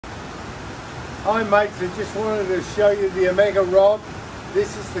Hi mates, I just wanted to show you the Omega rod.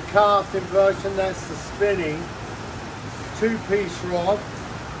 This is the casting version, that's the spinning two-piece rod.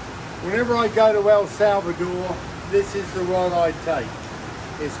 Whenever I go to El Salvador, this is the rod I take.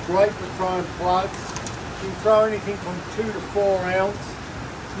 It's great for throwing plugs. You can throw anything from 2 to 4 ounce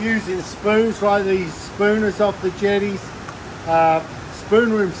using spoons, like these spooners off the jetties.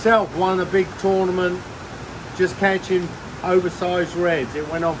 Spooner himself won a big tournament just catching oversized reds. It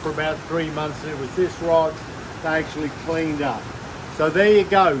went on for about 3 months and it was this rod that actually cleaned up. So there you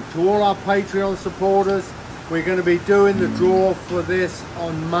go. To all our Patreon supporters, we're going to be doing the draw for this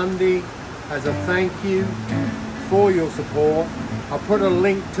on Monday as a thank you for your support. I'll put a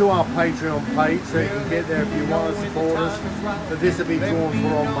link to our Patreon page so you can get there if you want to support us. But this will be drawn for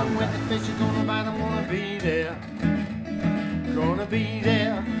on Monday. Gonna be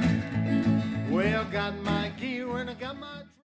there. Well, got my gear and I got my